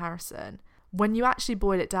and comparison. When you actually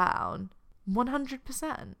boil it down,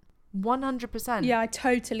 100%. Yeah, I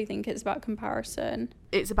totally think it's about comparison.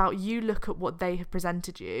 It's about you look at what they have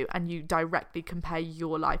presented you and you directly compare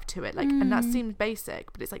your life to it. Like, and that seems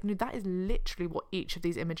basic, but it's like, no, that is literally what each of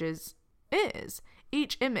these images is.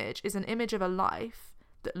 Each image is an image of a life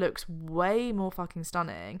that looks way more fucking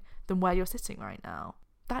stunning than where you're sitting right now.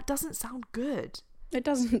 That doesn't sound good. It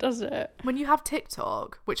doesn't, does it? When you have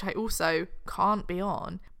TikTok, which I also can't be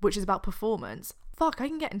on, which is about performance, fuck, I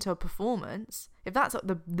can get into a performance. If that's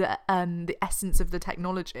the essence of the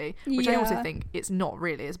technology, which I also think it's not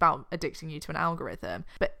really. It's about addicting you to an algorithm.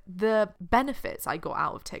 But the benefits I got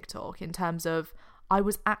out of TikTok in terms of I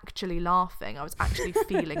was actually laughing. I was actually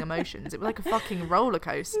feeling emotions. It was like a fucking roller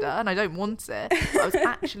coaster, and I don't want it. But I was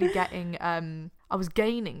actually getting, I was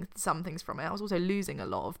gaining some things from it. I was also losing a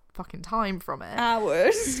lot of fucking time from it.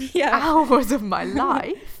 Hours. Yeah. Hours of my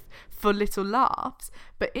life for little laughs.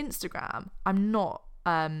 But Instagram, I'm not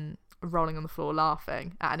rolling on the floor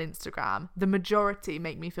laughing at an Instagram. The majority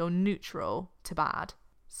make me feel neutral to bad.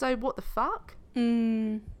 So what the fuck?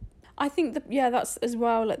 I think that, yeah, that's as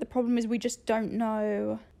well, like the problem is we just don't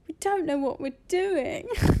know. We don't know what we're doing.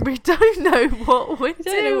 We don't know what we're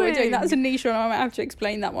doing. That's a niche one. I might have to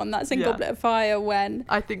explain that one. That's in Goblet of Fire when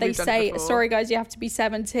I think they say, sorry guys, you have to be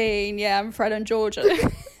 17. Yeah, and Fred and George are Fred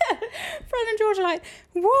and George are like,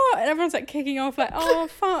 what? And everyone's like kicking off like, oh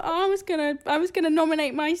fuck, I was gonna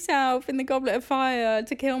nominate myself in the Goblet of Fire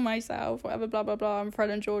to kill myself, whatever, blah blah blah. And Fred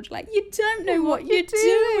and George are like, you don't know what you're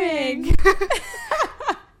doing.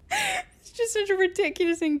 It's just such a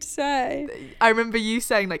ridiculous thing to say. I remember you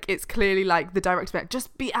saying like it's clearly like the director like,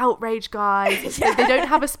 just be outraged, guys. Yeah. They don't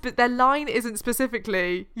have their line isn't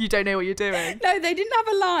specifically you don't know what you're doing. No, they didn't have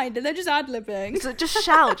a line, and they're just ad-libbing. So just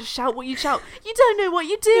shout what you shout. You don't know what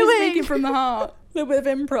you're doing. They're speaking from the heart. A little bit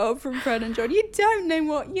of improv from Fred and John. You don't know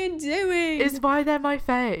what you're doing. It's why they're my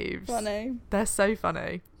faves. Funny. They're so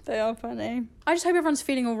funny. They are funny. I just hope everyone's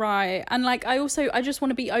feeling all right. And like, I just want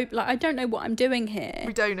to be open. Like, I don't know what I'm doing here.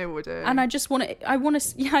 We don't know what we're doing. And I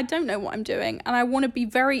don't know what I'm doing. And I want to be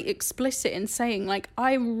very explicit in saying, like,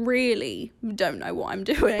 I really don't know what I'm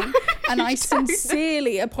doing. And I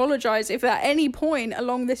sincerely apologise if at any point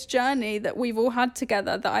along this journey that we've all had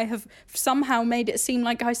together that I have somehow made it seem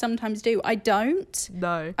like I sometimes do. I don't.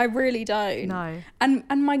 No. I really don't. No. And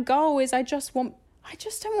my goal is I just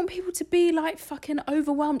don't want people to be like fucking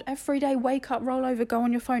overwhelmed every day. Wake up, roll over, go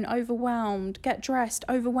on your phone, overwhelmed, get dressed,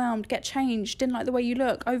 overwhelmed, get changed, didn't like the way you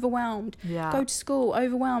look, overwhelmed, go to school,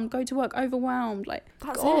 overwhelmed, go to work, overwhelmed. Like,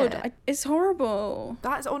 that's God, it's horrible.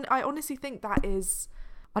 I honestly think that is,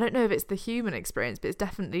 I don't know if it's the human experience, but it's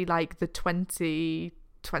definitely like the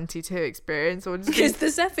 2022 experience, or just it's the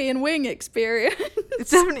Zeffy and Wing experience.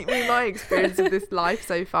 It's definitely been my experience of this life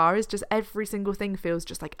so far. Is just every single thing feels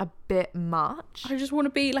just like a bit much. I just want to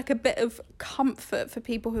be like a bit of comfort for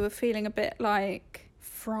people who are feeling a bit like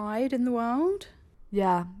fried in the world.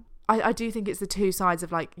 Yeah, I do think it's the two sides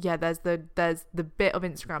of like, yeah, there's the bit of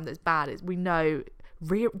Instagram that's bad. Is we know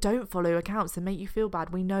don't follow accounts that make you feel bad.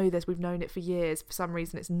 We know this. We've known it for years. For some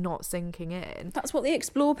reason, it's not sinking in. That's what the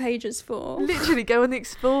Explore page is for. Literally, go on the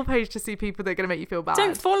Explore page to see people that are going to make you feel bad.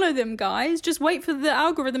 Don't follow them, guys. Just wait for the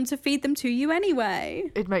algorithm to feed them to you anyway.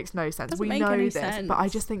 It makes no sense. We know this, but I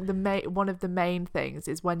just think one of the main things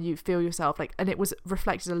is when you feel yourself like, and it was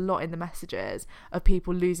reflected a lot in the messages of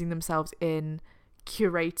people losing themselves in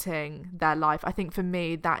curating their life. I think for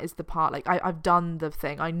me that is the part, like I've done the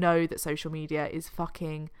thing. I know that social media is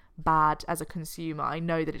fucking bad as a consumer. I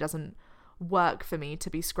know that it doesn't work for me to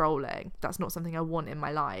be scrolling. That's not something I want in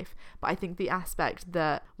my life. But I think the aspect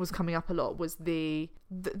that was coming up a lot was the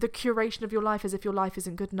curation of your life, as if your life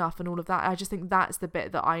isn't good enough and all of that. I just think that's the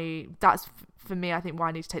bit that for me, I think why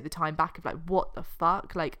I need to take the time back of like, what the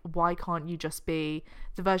fuck? Like, why can't you just be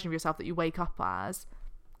the version of yourself that you wake up as?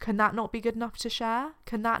 Can that not be good enough to share?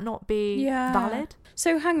 Can that not be valid?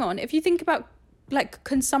 So hang on, if you think about like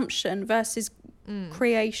consumption versus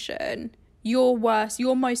creation,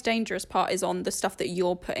 your most dangerous part is on the stuff that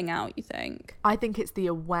you're putting out, you think? I think it's the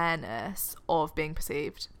awareness of being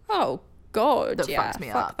perceived. Oh God, that fucks me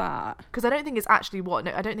fuck up. That. Because I don't think it's actually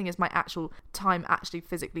I don't think it's my actual time actually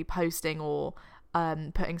physically posting or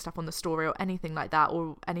putting stuff on the story or anything like that,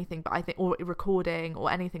 or anything, but I think, or recording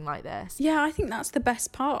or anything like this. Yeah, I think that's the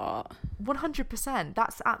best part. 100%.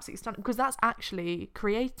 That's absolutely stunning, because that's actually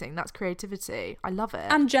creating. That's creativity. I love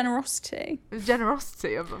it. And generosity.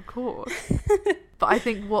 Generosity, of course. But I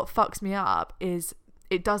think what fucks me up is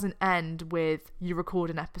it doesn't end with you record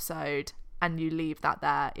an episode and you leave that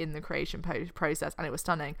there in the creation process and it was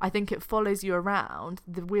stunning. I think it follows you around,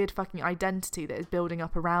 the weird fucking identity that is building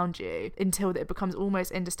up around you, until it becomes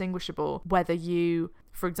almost indistinguishable whether you,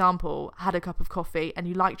 for example, had a cup of coffee and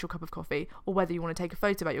you liked your cup of coffee, or whether you want to take a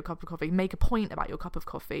photo about your cup of coffee, make a point about your cup of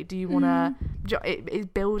coffee. Do you want to... It is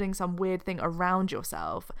building some weird thing around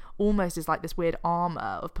yourself, almost as like this weird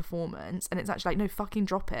armour of performance, and it's actually like, no, fucking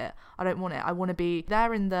drop it. I don't want it. I want to be there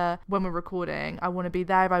when we're recording. I want to be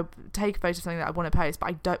there if I take a photo of something that I want to post,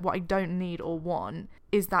 but what I don't need or want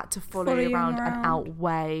is that to follow you around and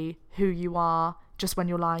outweigh who you are just when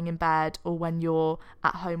you're lying in bed or when you're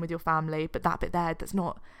at home with your family. But that bit there, that's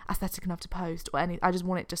not aesthetic enough to post or any. I just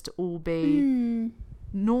want it just to all be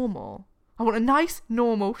normal. I want a nice,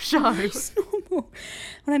 normal show. Nice, normal.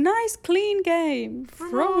 I want a nice, clean game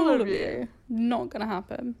from all of you. Not going to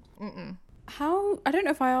happen. I don't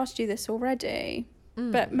know if I asked you this already,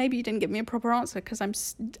 but maybe you didn't give me a proper answer, because I'm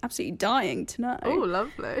absolutely dying to know. Oh,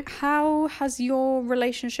 lovely. How has your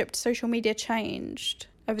relationship to social media changed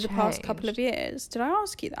over the past couple of years? Did I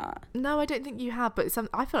ask you that? No, I don't think you have, but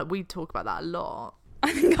I feel like we talk about that a lot.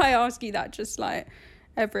 I think I ask you that just like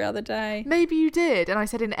every other day. Maybe you did, and I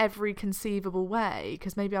said in every conceivable way,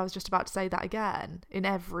 because maybe I was just about to say that again. In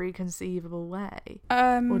every conceivable way.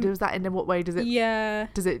 Or does that, in what way does it? Yeah.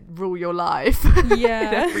 Does it rule your life? Yeah.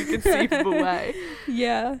 In every conceivable way.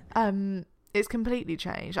 Yeah. It's completely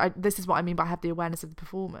changed. This is what I mean by I have the awareness of the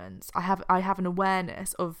performance. I have an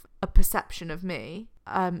awareness of a perception of me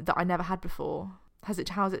that I never had before.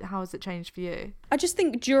 How has it changed for you? I just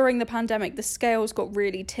think during the pandemic, the scales got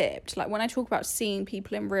really tipped. Like when I talk about seeing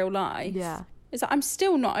people in real life, it's like I'm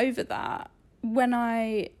still not over that. When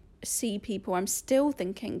I see people, I'm still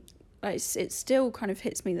thinking, like, it still kind of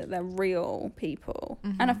hits me that they're real people.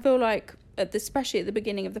 And I feel like, especially at the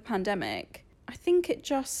beginning of the pandemic, I think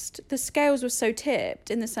the scales were so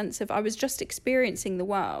tipped in the sense of I was just experiencing the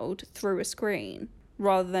world through a screen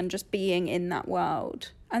rather than just being in that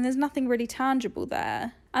world. And there's nothing really tangible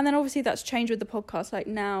there. And then obviously that's changed with the podcast. Like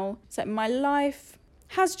now, it's like my life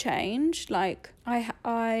has changed. Like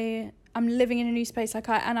I'm living in a new space. Like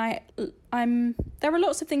there are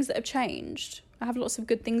lots of things that have changed. I have lots of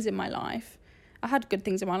good things in my life. I had good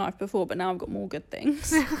things in my life before, but now I've got more good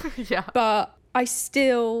things. Yeah. But I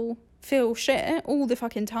still feel shit all the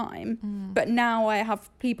fucking time. But now I have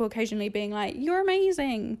people occasionally being like, "You're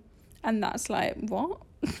amazing," and that's like, what?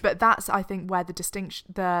 But that's, I think, where the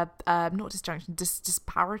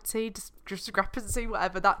disparity, discrepancy,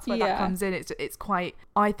 whatever, that's where that comes in. It's quite,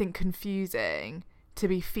 I think, confusing to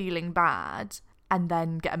be feeling bad and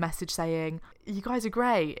then get a message saying, "You guys are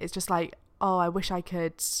great." It's just like, oh, I wish I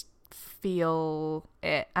could feel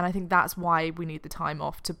it. And I think that's why we need the time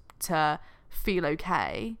off to feel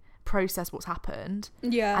okay, process what's happened.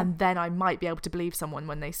 Yeah. And then I might be able to believe someone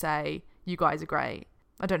when they say, "You guys are great."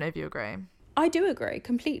 I don't know if you agree. I do agree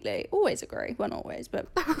completely. Always agree. Well, not always,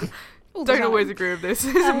 but don't always agree with this.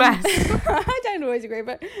 It's a mess. I don't always agree,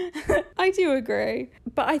 but I do agree.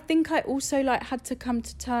 But I think I also had to come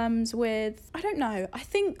to terms with, I don't know. I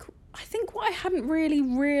think what I hadn't really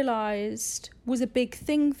realised was a big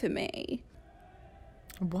thing for me.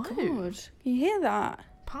 What? God, you hear that?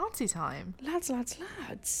 Party time. Lads.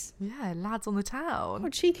 Yeah, lads on the town.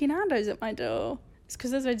 What cheeky Nando's at my door. It's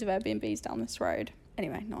because there's loads of Airbnbs down this road.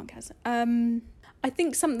 Anyway, no one cares. I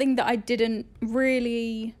think something that I didn't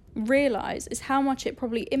really realise is how much it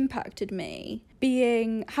probably impacted me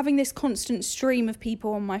having this constant stream of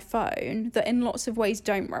people on my phone that in lots of ways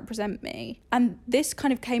don't represent me. And this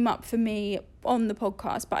kind of came up for me on the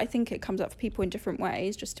podcast, but I think it comes up for people in different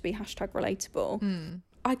ways, just to be #relatable.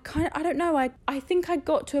 I don't know, I think I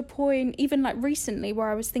got to a point even like recently where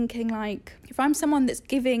I was thinking like, if I'm someone that's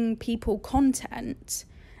giving people content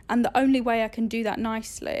and the only way I can do that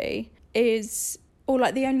nicely is, or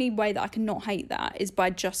like the only way that I can not hate that is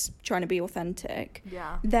by just trying to be authentic,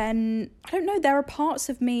 then I don't know, there are parts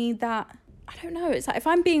of me that, I don't know, it's like if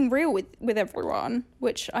I'm being real with everyone,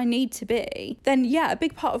 which I need to be, then yeah, a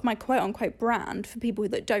big part of my quote unquote brand for people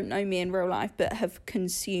that don't know me in real life but have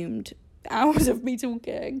consumed hours of me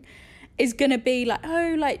talking is gonna be like,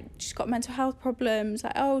 oh, like she's got mental health problems,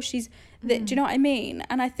 like, oh, she's do you know what I mean?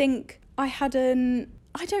 And I think I don't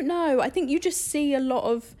know, I think you just see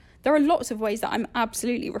there are lots of ways that I'm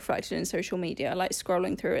absolutely reflected in social media, like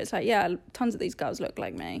scrolling through it's like, yeah, tons of these girls look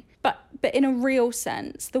like me, but in a real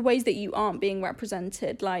sense, the ways that you aren't being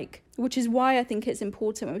represented, like, which is why I think it's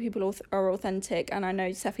important when people are authentic. And I know,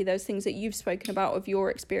 Seffi, those things that you've spoken about of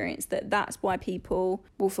your experience, that's why people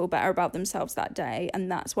will feel better about themselves that day,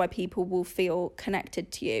 and that's why people will feel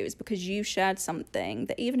connected to you, is because you shared something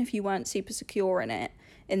that even if you weren't super secure in it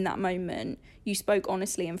in that moment, you spoke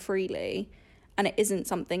honestly and freely, and it isn't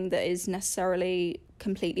something that is necessarily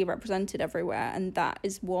completely represented everywhere, and that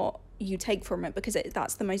is what you take from it, because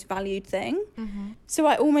that's the most valued thing. So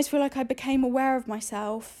I almost feel like I became aware of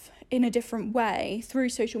myself in a different way through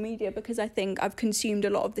social media, because I think I've consumed a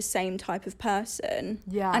lot of the same type of person,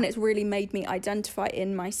 and it's really made me identify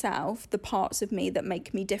in myself the parts of me that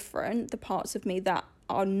make me different, the parts of me that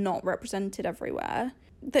are not represented everywhere,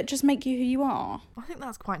 that just make you who you are. I think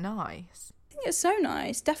that's quite nice. I think it's so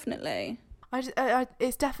nice, definitely.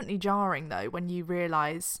 It's definitely jarring though when you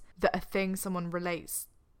realise that a thing someone relates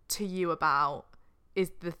to you about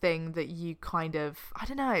is the thing that you kind of, I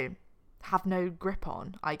don't know, have no grip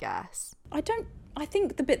on, I guess. I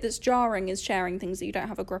think the bit that's jarring is sharing things that you don't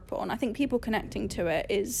have a grip on. I think people connecting to it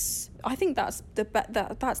is, I think that's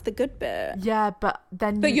the good bit. Yeah, but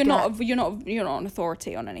then you're not an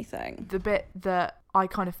authority on anything. The bit that I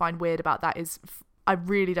kind of find weird about that is I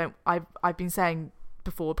really don't, I've been saying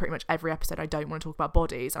before pretty much every episode I don't want to talk about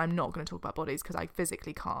bodies, and I'm not going to talk about bodies because I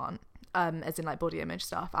physically can't, as in like body image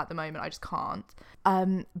stuff at the moment, I just can't,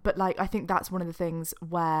 but like I think that's one of the things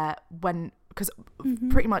where because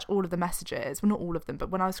pretty much all of the messages, well not all of them, but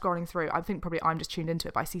when I was scrolling through, I think probably I'm just tuned into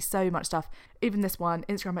it, but I see so much stuff, even this one,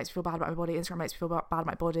 Instagram makes me feel bad about my body, Instagram makes me feel bad about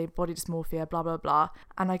my body dysmorphia, blah blah blah,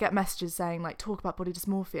 and I get messages saying like, talk about body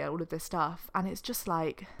dysmorphia, all of this stuff, and it's just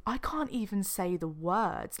like, I can't even say the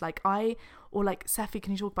words, like or like, Seffi,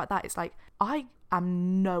 can you talk about that? It's like, I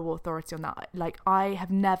am no authority on that, like I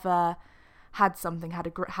have never had something have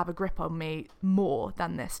a grip on me more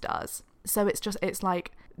than this does. So it's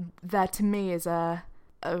like, there to me is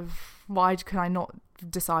why can I not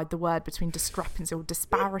decide the word between discrepancy or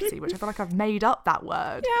disparity, which I feel like I've made up that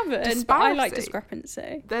word. You haven't, but I like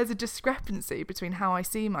discrepancy. There's a discrepancy between how I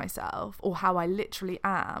see myself, or how I literally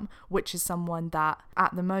am, which is someone that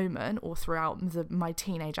at the moment or throughout my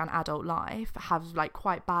teenage and adult life have like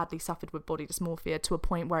quite badly suffered with body dysmorphia, to a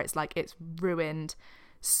point where it's like it's ruined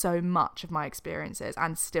so much of my experiences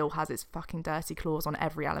and still has its fucking dirty claws on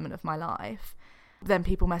every element of my life. Then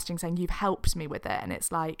people messaging saying, you've helped me with it, and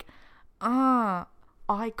it's like, I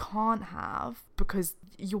can't have, because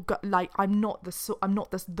you're like, I'm not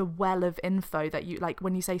the well of info that you like.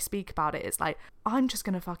 When you say speak about it, it's like, I'm just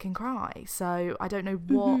gonna fucking cry. So I don't know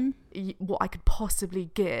what I could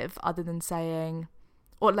possibly give other than saying,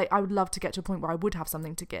 or like, I would love to get to a point where I would have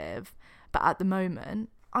something to give, but at the moment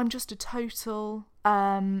I'm just a total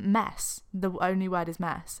mess. The only word is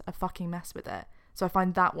mess. A fucking mess with it. So I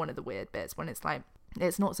find that one of the weird bits, when it's like,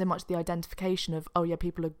 it's not so much the identification of, oh yeah,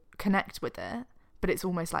 people connect with it, but it's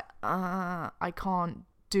almost like, I can't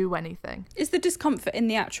do anything. It's the discomfort in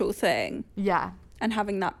the actual thing. Yeah. And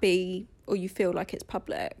having that be, or you feel like it's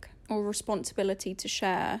public, or responsibility to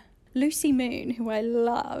share. Lucy Moon, who I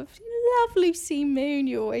love. You love Lucy Moon,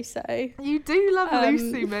 you always say. You do love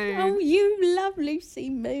Lucy Moon. Oh, you love Lucy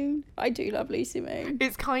Moon. I do love Lucy Moon.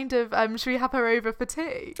 It's kind of, should we have her over for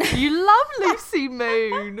tea? You love Lucy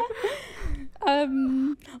Moon.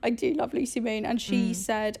 I do love Lucy Moon. And she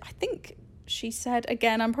said, she said,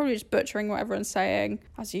 again, I'm probably just butchering what everyone's saying,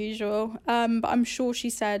 as usual. But I'm sure she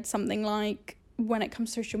said something like, when it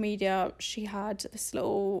comes to social media, she had this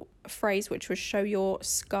little phrase which was, show your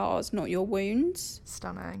scars, not your wounds.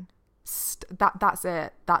 Stunning. That's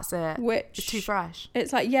it. Which, it's too fresh.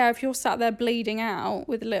 It's like, yeah, if you're sat there bleeding out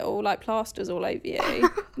with little like plasters all over you,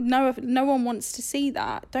 no one wants to see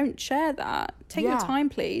that. Don't share that. Take your time,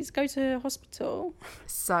 please. Go to hospital.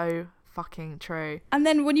 So fucking true. And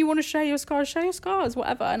then when you want to share your scars,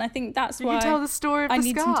 whatever. And I think that's why you tell the story of I the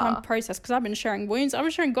need scar. some time to process, because I've been sharing wounds. I've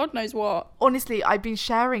been sharing God knows what. Honestly, I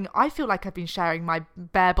feel like I've been sharing my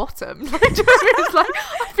bare bottom. Like, it's like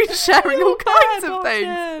I've been sharing all kinds of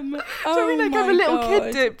things. Oh, I mean, like I'm a my little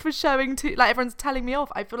God. kid for showing to, like, everyone's telling me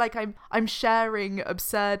off. I feel like I'm sharing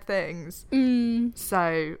absurd things.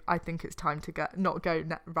 So I think it's time to not go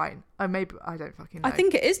right. Or maybe I don't fucking know. I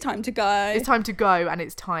think it is time to go. It's time to go, and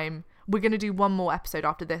it's time. We're gonna do one more episode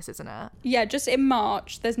after this, isn't it? Yeah, just in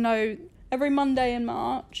March. There's no every Monday in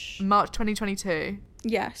March. March 2022.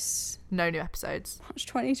 Yes. No new episodes. March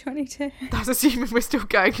 2022. That's assuming we're still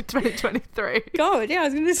going in 2023. God, yeah, I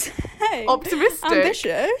was gonna say. Optimistic.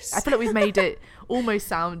 Ambitious. I feel like we've made it almost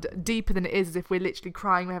sound deeper than it is, as if we're literally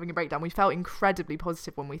crying, we're having a breakdown. We felt incredibly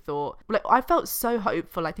positive when we thought, like, I felt so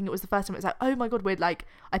hopeful. I think it was the first time it was like, oh my God,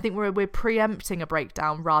 I think we're preempting a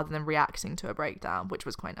breakdown rather than reacting to a breakdown, which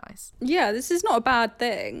was quite nice. Yeah, this is not a bad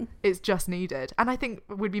thing. It's just needed. And I think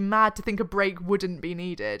we'd be mad to think a break wouldn't be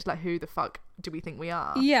needed. Like, who the fuck do we think we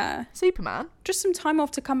are? Yeah. Superman. Just some time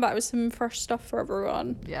off to come back with some fresh stuff for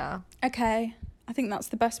everyone. Yeah. Okay. I think that's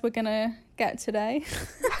the best we're gonna get today.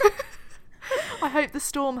 I hope the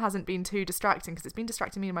storm hasn't been too distracting, because it's been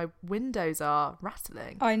distracting me and my windows are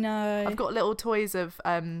rattling. I know. I've got little toys of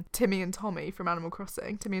Timmy and Tommy from Animal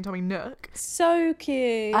Crossing, Timmy and Tommy Nook. So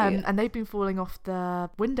cute. And they've been falling off the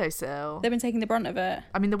windowsill. They've been taking the brunt of it.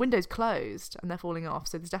 I mean, the window's closed and they're falling off,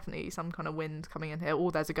 so there's definitely some kind of wind coming in here,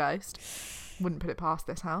 or there's a ghost. Wouldn't put it past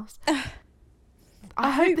this house.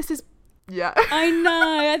 I hope this is... Yeah. I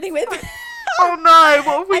know. I think we're... Oh no,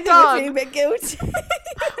 what have we done? I think we're feeling a bit guilty.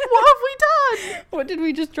 What have we done? What did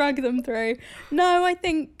we just drag them through? No, I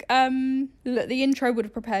think look, the intro would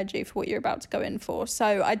have prepared you for what you're about to go in for.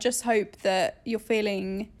 So I just hope that you're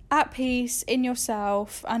feeling at peace in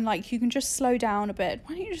yourself, and like you can just slow down a bit.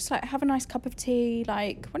 Why don't you just like have a nice cup of tea?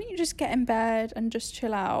 Like, why don't you just get in bed and just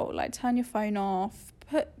chill out? Like, turn your phone off,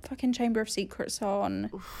 put fucking Chamber of Secrets on.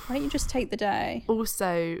 Why don't you just take the day?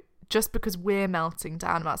 Also, just because we're melting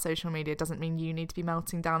down about social media doesn't mean you need to be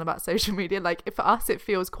melting down about social media. Like, for us, it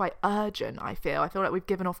feels quite urgent. I feel like we've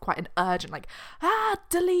given off quite an urgent, like,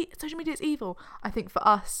 delete, social media is evil. I think for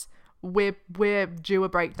us, we're due a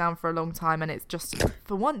breakdown for a long time, and it's just,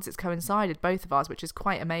 for once, it's coincided, both of us, which is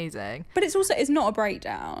quite amazing. But it's not a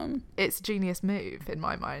breakdown. It's a genius move in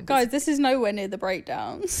my mind. Guys, this is nowhere near the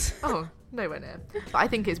breakdowns. Oh, nowhere near. But I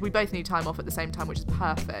think we both need time off at the same time, which is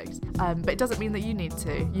perfect. But it doesn't mean that you need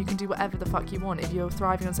to. You can do whatever the fuck you want. If you're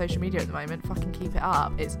thriving on social media at the moment, fucking keep it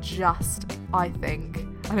up. It's just, I think,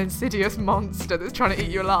 an insidious monster that's trying to eat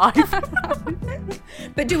you alive.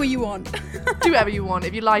 But do what you want. Do whatever you want.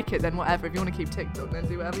 If you like it, then whatever. If you want to keep TikTok, then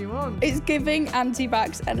do whatever you want. It's giving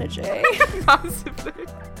anti-vax energy. Massively.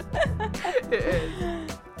 It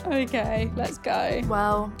is. Okay, let's go.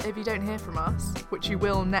 Well, if you don't hear from us, which you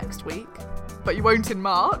will next week, but you won't in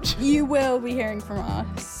March. You will be hearing from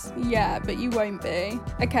us. Yeah, but you won't be.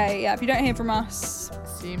 Okay, yeah, if you don't hear from us,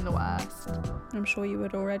 Assume the worst. I'm sure you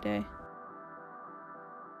would already.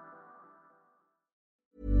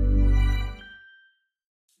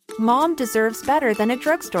 Mom deserves better than a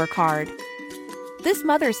drugstore card. This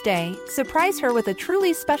Mother's Day, surprise her with a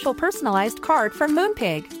truly special personalized card from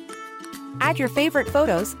Moonpig. Add your favorite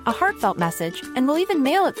photos, a heartfelt message, and we'll even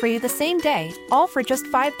mail it for you the same day, all for just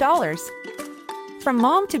 $5. From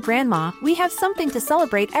mom to grandma, we have something to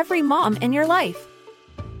celebrate every mom in your life.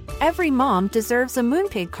 Every mom deserves a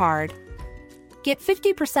Moonpig card. Get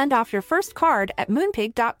 50% off your first card at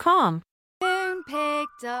moonpig.com.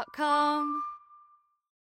 Moonpig.com